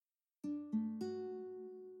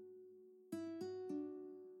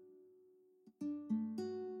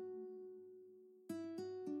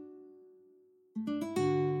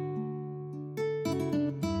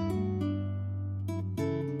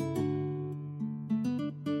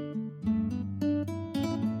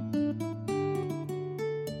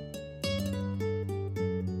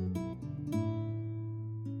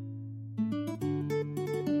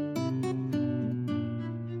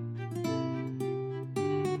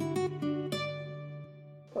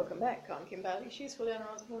back. I'm Kim Bailey. She's Juliana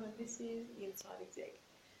Osborne, and this is Inside Exec.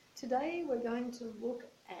 Today we're going to look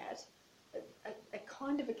at a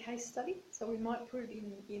kind of a case study, so we might put it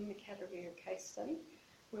in the category of case study.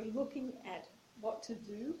 We're looking at what to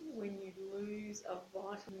do when you lose a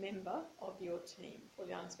vital member of your team.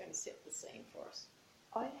 Juliana's going to set the scene for us.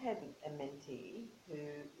 I had a mentee who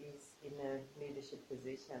is in a leadership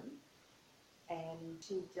position and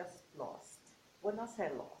she just lost. When I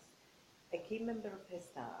say lost, a key member of her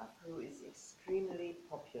staff who is extremely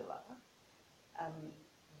popular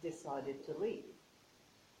decided to leave.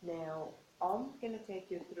 Now, I'm going to take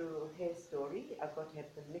you through her story. I got her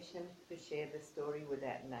permission to share the story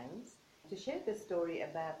without names, to share the story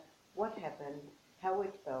about what happened, how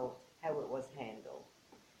it felt, how it was handled.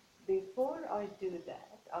 Before I do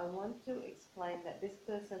that, I want to explain that this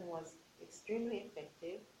person was extremely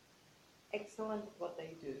effective, excellent at what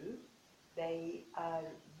they do. They are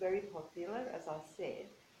very popular, as I said,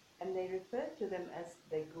 and they refer to them as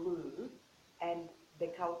the glue and the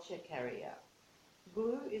culture carrier.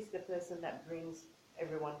 Glue is the person that brings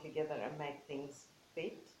everyone together and make things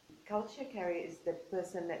fit. Culture carrier is the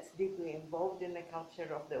person that's deeply involved in the culture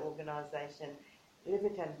of the organisation, live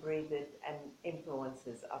it and breathe it, and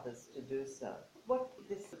influences others to do so. What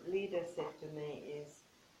this leader said to me is,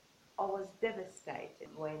 I was devastated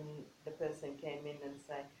when the person came in and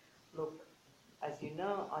said, look, as you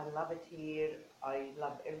know, I love it here. I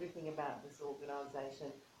love everything about this organisation.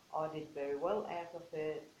 I did very well out of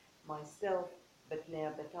it myself, but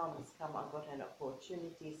now the time has come, I've got an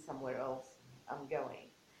opportunity somewhere else, I'm going.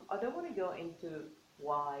 I don't want to go into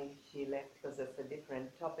why she left because it's a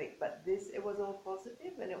different topic, but it was all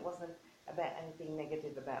positive and it wasn't about anything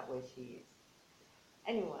negative about where she is.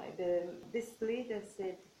 Anyway, this leader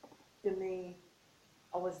said to me,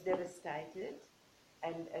 I was devastated,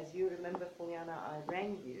 and as you remember, Juliana, I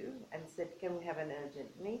rang you and said, can we have an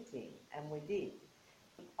urgent meeting? And we did.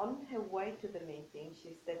 On her way to the meeting,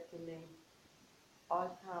 she said to me, I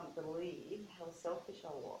can't believe how selfish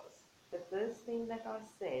I was. The first thing that I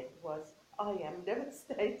said was, I am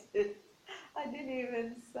devastated. I didn't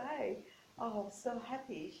even say, oh, I'm so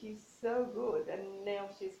happy, she's so good, and now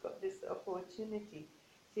she's got this opportunity.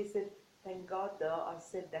 She said, thank God though, I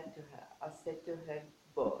said that to her. I said to her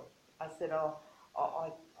both. I said, oh,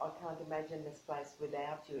 I can't imagine this place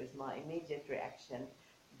without you, is my immediate reaction,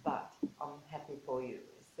 but I'm happy for you.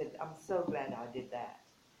 I said, I'm so glad I did that.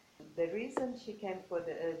 The reason she came for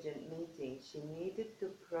the urgent meeting, she needed to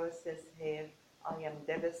process her, I am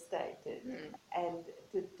devastated. And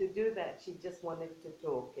to do that, she just wanted to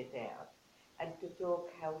talk it out and to talk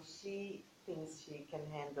how she thinks she can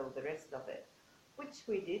handle the rest of it, which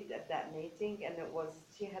we did at that meeting, and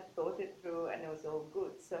she had thought it through and it was all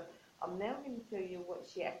good. So I'm now going to tell you what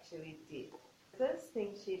she actually did. The first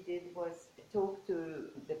thing she did was talk to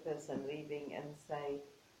the person leaving and say,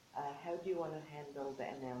 how do you want to handle the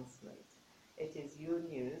announcement? It is your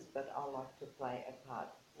news, but I like to play a part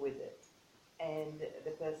with it. And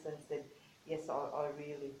the person said, yes, I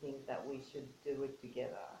really think that we should do it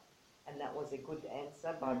together. And that was a good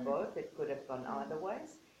answer by both. It could have gone either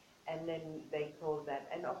ways. And then they called that.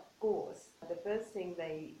 And of course, the first thing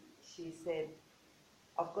she said,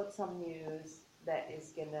 I've got some news that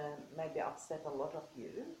is going to maybe upset a lot of you,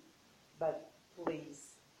 but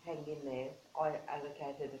please hang in there. I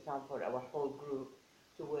allocated the time for our whole group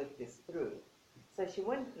to work this through. So she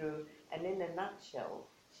went through, and in a nutshell,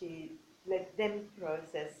 she let them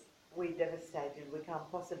process, we're devastated, we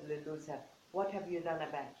can't possibly lose her. What have you done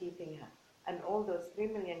about keeping her? And all those 3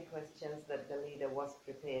 million questions that the leader was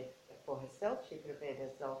prepared for herself, she prepared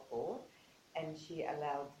herself for, and she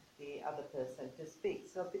allowed the other person to speak.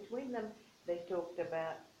 So between them, they talked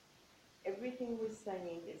about everything we're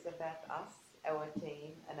saying is about us, our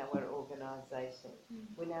team, and our organisation.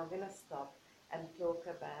 We're now going to stop and talk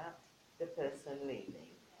about the person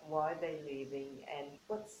leaving, why they're leaving, and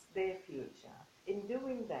what's their future. In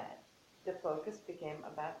doing that, the focus became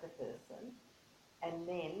about the person, and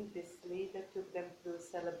then this leader took them through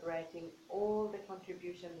celebrating all the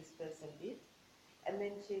contribution this person did. And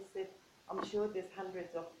then she said, I'm sure there's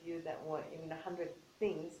hundreds of you that were in 100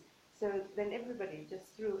 things. So then everybody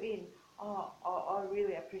just threw in, oh, I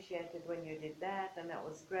really appreciated when you did that, and that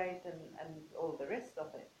was great, and all the rest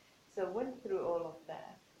of it. So went through all of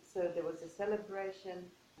that. So there was a celebration,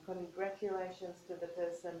 congratulations to the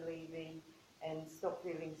person leaving, and stop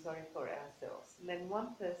feeling sorry for ourselves. And then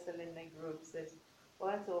one person in the group says,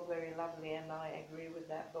 well, that's all very lovely, and I agree with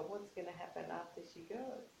that, but what's going to happen after she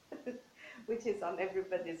goes? Which is on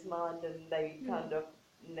everybody's mind, and they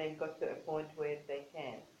they got to a point where they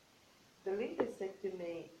can. The leader said to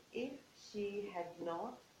me, if she had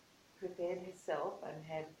not prepared herself and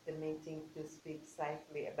had the meeting to speak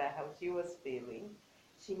safely about how she was feeling,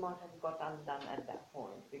 she might have got undone at that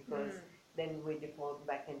point, because then we default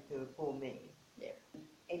back into poor me. Yeah.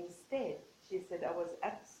 Instead, she said, I was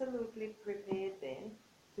absolutely prepared then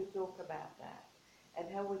to talk about that. And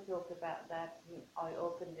how we talk about that, I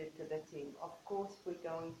opened it to the team. Of course, we're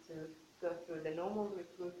going to go through the normal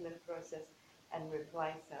recruitment process and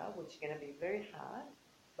replace her, which is going to be very hard,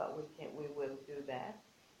 but we will do that.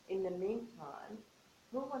 In the meantime,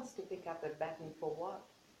 who wants to pick up a baton for what?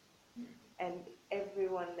 And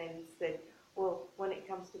everyone then said, well, when it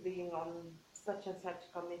comes to being on such and such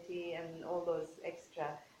committee and all those extra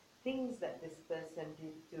things that this person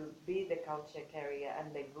did to be the culture carrier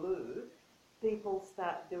and the glue, people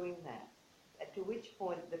start doing that. To which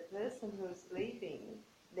point the person who's leaving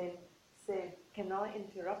then said, can I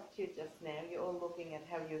interrupt you just now? You're all looking at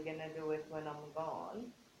how you're going to do it when I'm gone.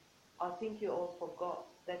 I think you all forgot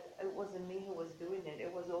that it wasn't me who was doing it.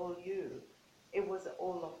 It was all you. It was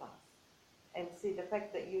all of us. And see, the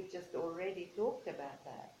fact that you just already talked about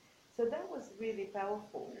that. So that was really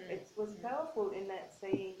powerful. It was powerful in that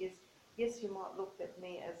saying is, yes, you might look at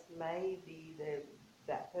me as maybe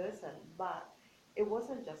that person, but it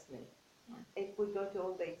wasn't just me. If we go to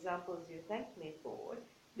all the examples you thanked me for,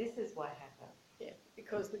 this is what happened. Yeah,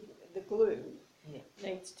 because the glue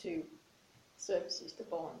needs to services to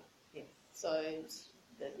bond. Yes. So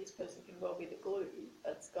that this person can well be the glue,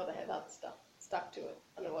 but it's got to have other stuff stuck to it.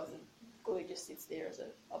 Otherwise, the glue just sits there as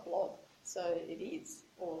a blob. So it is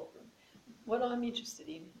all of them. What I'm interested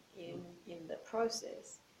in the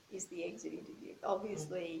process is the exit interview.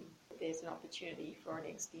 Obviously, there's an opportunity for an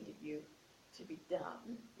exit interview to be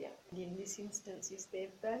done. Yeah. And in this instance, is there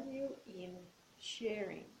value in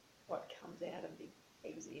sharing what comes out of the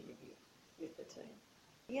exit interview with the team?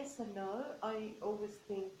 Yes and no. I always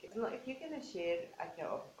think, if you're going to share, okay,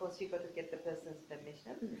 of course you've got to get the person's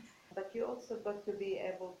permission, but you also got to be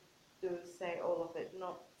able to say all of it,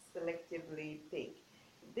 not selectively pick.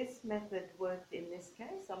 This method worked in this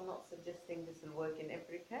case. I'm not suggesting this will work in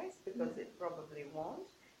every case, because it probably won't.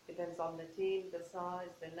 Depends on the team, the size,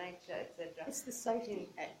 the nature, etc. It's the safety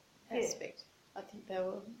aspect. I think they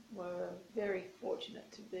were very fortunate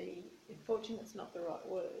to be, fortunate's not the right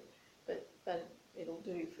word, but it'll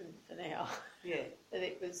do for now. Yeah. That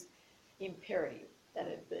it was imperative that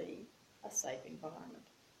it be a safe environment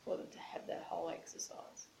for them to have that whole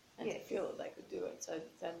exercise and to feel that they could do it. So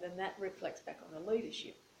then that reflects back on the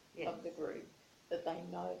leadership of the group, that they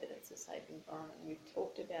know that it's a safe environment. We've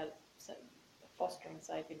talked about fostering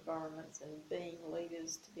safe environments and being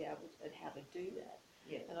leaders to be able to, and how to do that.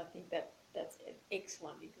 Yeah. And I think that's an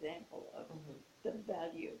excellent example of the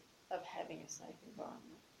value of having a safe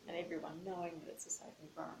environment and everyone knowing that it's a safe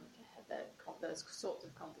environment to have those sorts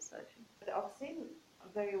of conversations. I've seen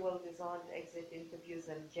very well designed exit interviews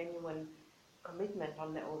and genuine commitment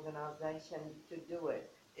on the organisation to do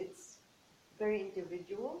it. It's very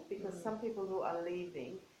individual, because some people who are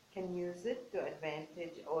leaving can use it to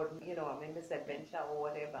advantage, or misadventure or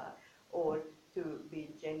whatever, or to be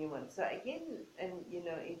genuine. So again, and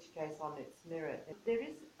each case on its merit. There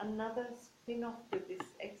is another spin-off to this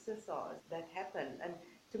exercise that happened, and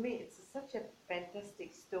to me it's such a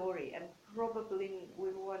fantastic story, and probably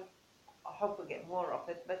I hope we get more of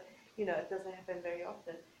it, but it doesn't happen very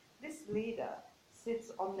often. This leader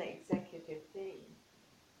sits on the executive team,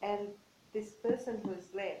 and this person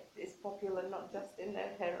who's left is popular not just in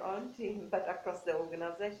her own team, but across the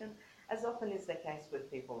organisation, as often is the case with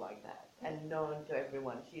people like that, and known to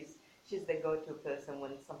everyone. She's the go-to person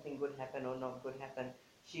when something good happen or not good happen.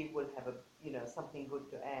 She will have something good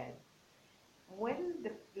to add. When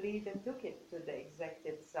the leader took it to the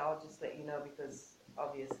executive, so I'll just let you know, because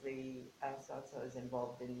obviously so is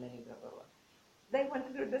involved in many blah blah blah. They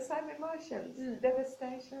went through the same emotions,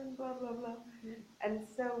 devastation, blah, blah, blah. And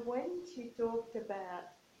so when she talked about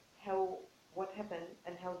what happened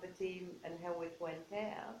and how the team and how it went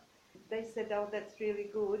out, they said, oh, that's really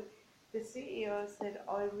good. The CEO said,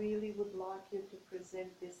 I really would like you to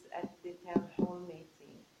present this at the town hall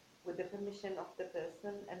meeting with the permission of the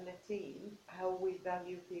person and the team, how we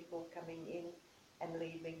value people coming in and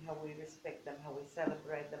leaving, how we respect them, how we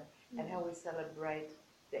celebrate them, and how we celebrate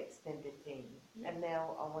the extended team. And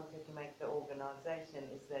now I wanted to make the organisation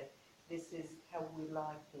is that this is how we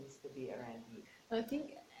like things to be around here. I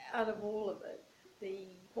think out of all of it, the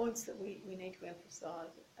points that we need to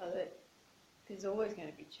emphasise are that there's always going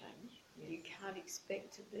to be change. Yes. You can't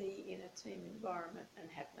expect to be in a team environment and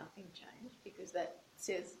have nothing change, because that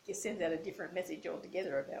sends out a different message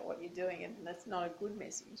altogether about what you're doing, and that's not a good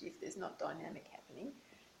message if there's not dynamic happening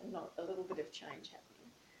and not a little bit of change happening.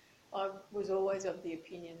 I was always of the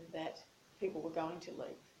opinion that people were going to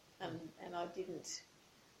leave, and I didn't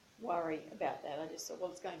worry about that. I just thought,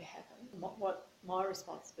 well, it's going to happen. What my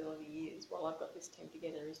responsibility is, while I've got this team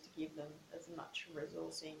together, is to give them as much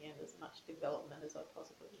resourcing and as much development as I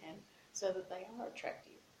possibly can, so that they are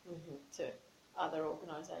attractive to other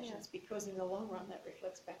organisations, because in the long run that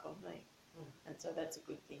reflects back on me. And so that's a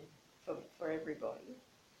good thing for everybody.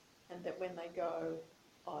 And that when they go,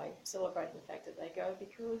 I celebrate the fact that they go,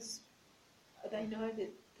 because they know that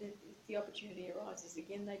if the opportunity arises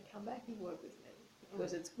again, they'd come back and work with me,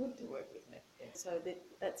 because it's good to work with me. So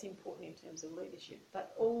that's important in terms of leadership.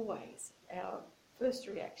 But always our first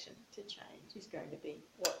reaction to change is going to be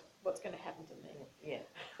what's going to happen to me.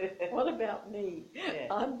 Yeah. What about me? Yeah.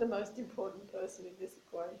 I'm the most important person in this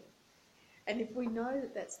equation. And if we know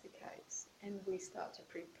that that's the case, and we start to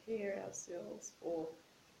prepare ourselves for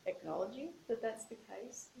acknowledging that that's the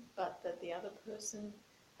case, but that the other person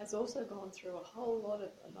has also gone through a whole lot of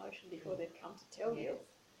emotion before they've come to tell you,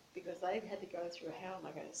 because they've had to go through, how am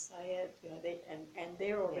I going to say it? And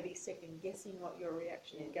they're already second guessing what your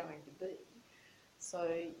reaction is going to be.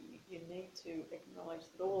 So you need to acknowledge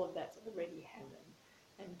that all of that's already happened,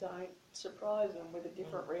 and don't surprise them with a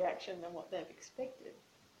different reaction than what they've expected.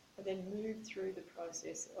 And then move through the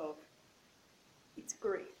process of, it's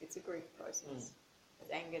grief. It's a grief process.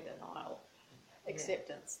 It's anger, denial,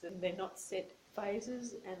 acceptance. They're not set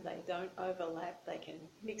phases, and they don't overlap. They can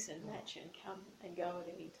mix and match and come and go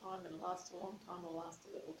at any time, and last a long time or last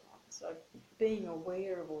a little time. So being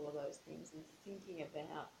aware of all of those things and thinking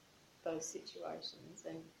about those situations,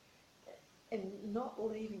 and not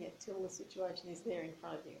leaving it till the situation is there in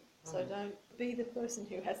front of you. So don't be the person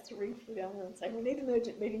who has to ring for the other and say, we need an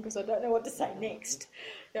urgent meeting because I don't know what to say next.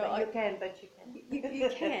 You can,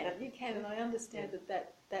 You can, and I understand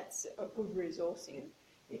that's a good resourcing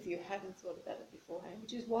if you haven't thought about it beforehand,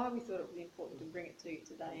 which is why we thought it was important to bring it to you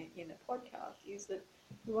today in a podcast, is that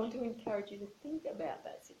we want to encourage you to think about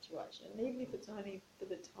that situation, and even if it's only for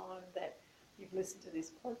the time that you've listened to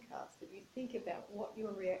this podcast, that you think about what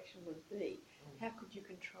your reaction would be. How could you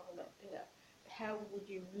control that better? How would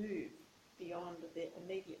you move beyond the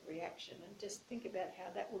immediate reaction, and just think about how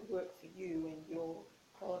that would work for you and your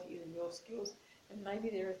qualities and your skills. And maybe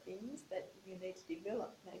there are things that you need to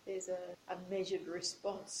develop. Maybe there's a measured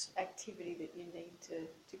response activity that you need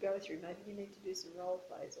to go through. Maybe you need to do some role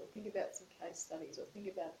plays, or think about some case studies, or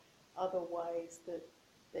think about other ways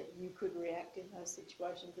that you could react in those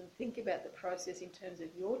situations, and think about the process in terms of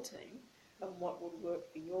your team and what would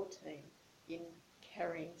work for your team in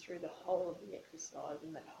carrying through the whole of the exercise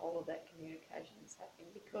and that whole of that communication that's happening,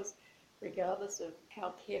 because regardless of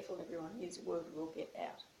how careful everyone is, word will get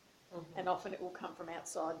out. And often it will come from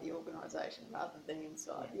outside the organisation rather than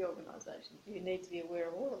inside the organisation. You need to be aware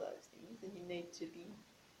of all of those things, and you need to be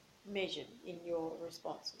measured in your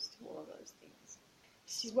responses to all of those things.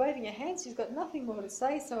 She's waving her hands, she's got nothing more to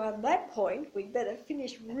say, so on that point we better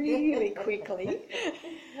finish really quickly.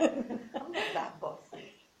 I'm not that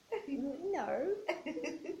bossy. No,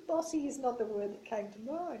 bossy is not the word that came to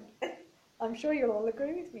mind. I'm sure you'll all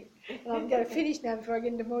agree with me. And I'm going to finish now before I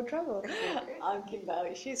get into more trouble. I'm Kim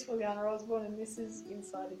Bailey, she's Juliana Osborne, and this is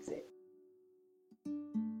Inside Exec.